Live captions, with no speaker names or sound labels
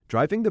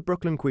Driving the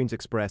Brooklyn-Queens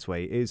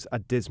Expressway is a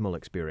dismal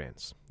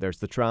experience. There's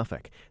the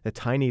traffic, the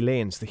tiny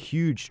lanes, the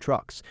huge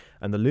trucks,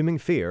 and the looming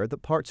fear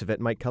that parts of it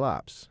might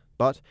collapse.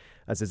 But,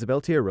 as Isabel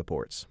Tier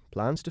reports,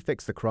 plans to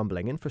fix the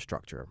crumbling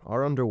infrastructure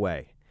are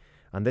underway.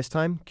 And this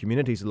time,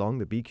 communities along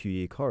the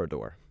BQE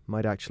corridor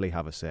might actually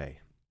have a say.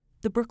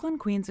 The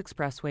Brooklyn-Queens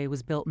Expressway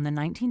was built in the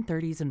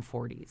 1930s and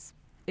 40s.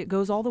 It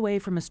goes all the way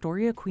from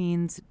Astoria,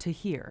 Queens to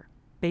here,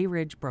 Bay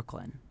Ridge,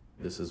 Brooklyn.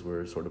 This is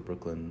where sort of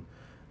Brooklyn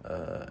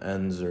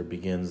ends or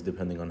begins,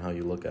 depending on how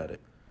you look at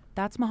it.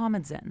 That's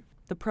Mohammed Zinn,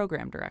 the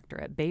program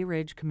director at Bay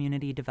Ridge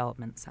Community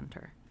Development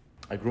Center.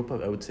 I grew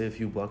up, I would say, a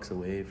few blocks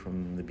away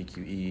from the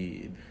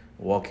BQE,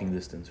 walking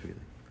distance, really.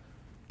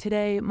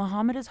 Today,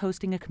 Mohammed is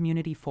hosting a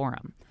community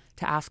forum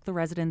to ask the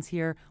residents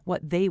here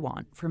what they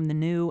want from the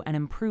new and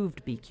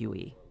improved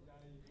BQE.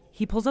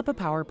 He pulls up a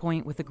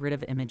PowerPoint with a grid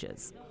of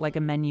images, like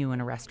a menu in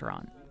a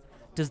restaurant.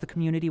 Does the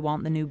community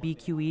want the new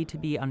BQE to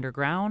be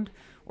underground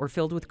or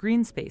filled with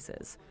green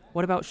spaces?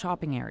 What about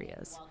shopping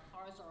areas?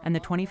 And the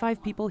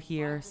 25 people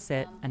here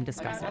sit and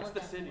discuss it. That's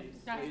the city.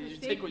 You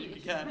take what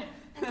you can.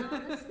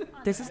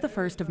 This is the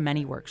first of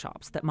many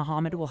workshops that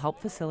Mohammed will help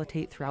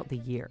facilitate throughout the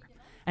year,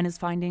 and his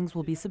findings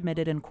will be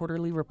submitted in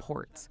quarterly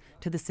reports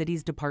to the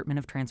city's Department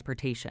of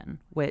Transportation,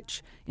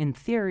 which, in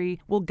theory,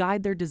 will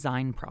guide their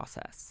design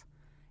process.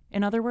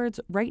 In other words,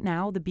 right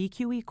now, the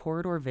BQE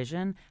corridor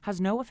vision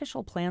has no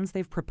official plans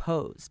they've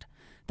proposed.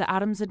 The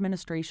Adams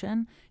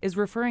administration is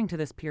referring to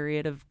this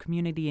period of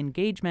community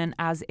engagement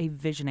as a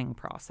visioning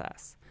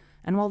process.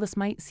 And while this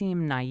might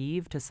seem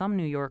naive to some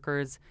New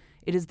Yorkers,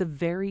 it is the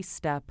very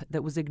step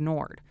that was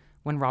ignored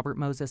when Robert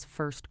Moses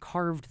first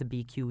carved the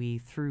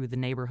BQE through the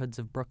neighborhoods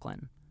of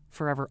Brooklyn,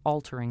 forever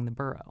altering the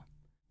borough.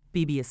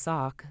 Bibi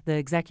Issac, the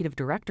executive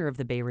director of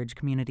the Bay Ridge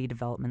Community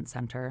Development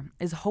Center,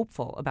 is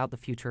hopeful about the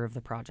future of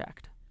the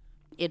project.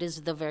 It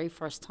is the very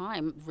first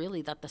time,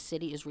 really, that the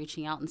city is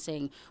reaching out and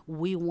saying,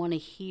 we want to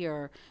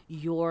hear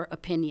your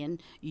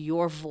opinion,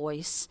 your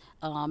voice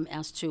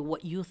as to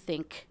what you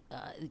think,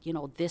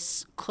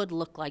 this could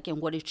look like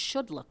and what it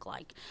should look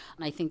like.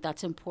 And I think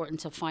that's important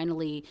to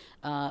finally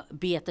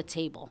be at the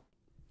table.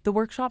 The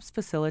workshop's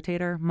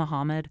facilitator,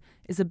 Mohammed,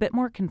 is a bit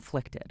more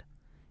conflicted.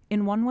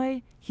 In one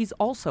way, he's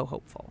also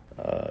hopeful.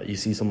 You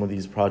see some of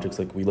these projects,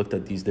 like we looked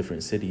at these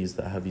different cities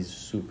that have these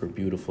super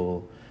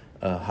beautiful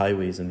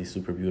highways and these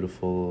super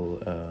beautiful,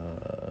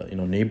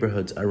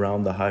 neighborhoods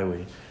around the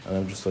highway. And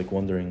I'm just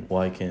wondering,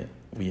 why can't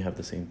we have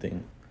the same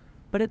thing?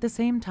 But at the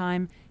same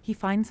time, he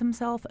finds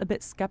himself a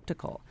bit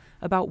skeptical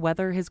about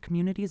whether his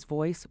community's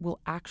voice will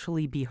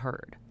actually be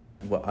heard.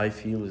 What I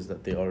feel is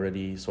that they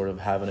already sort of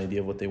have an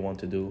idea of what they want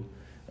to do,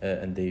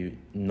 and they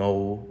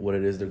know what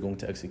it is they're going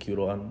to execute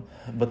on,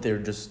 but they're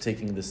just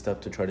taking the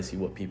step to try to see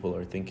what people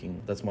are thinking.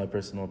 That's my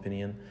personal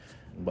opinion,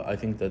 but I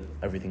think that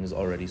everything is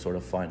already sort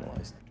of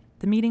finalized.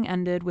 The meeting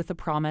ended with a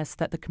promise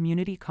that the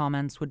community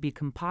comments would be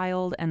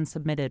compiled and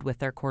submitted with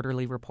their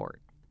quarterly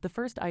report. The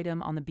first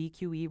item on the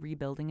BQE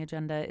rebuilding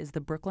agenda is the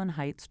Brooklyn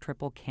Heights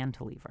Triple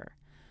Cantilever.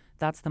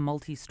 That's the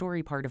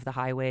multi-story part of the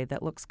highway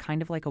that looks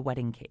kind of like a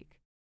wedding cake.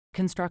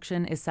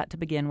 Construction is set to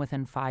begin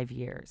within 5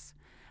 years.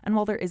 And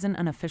while there isn't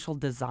an official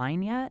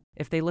design yet,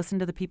 if they listen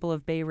to the people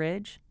of Bay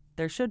Ridge,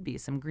 there should be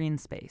some green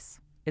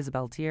space.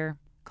 Isabel Tier,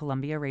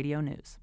 Columbia Radio News.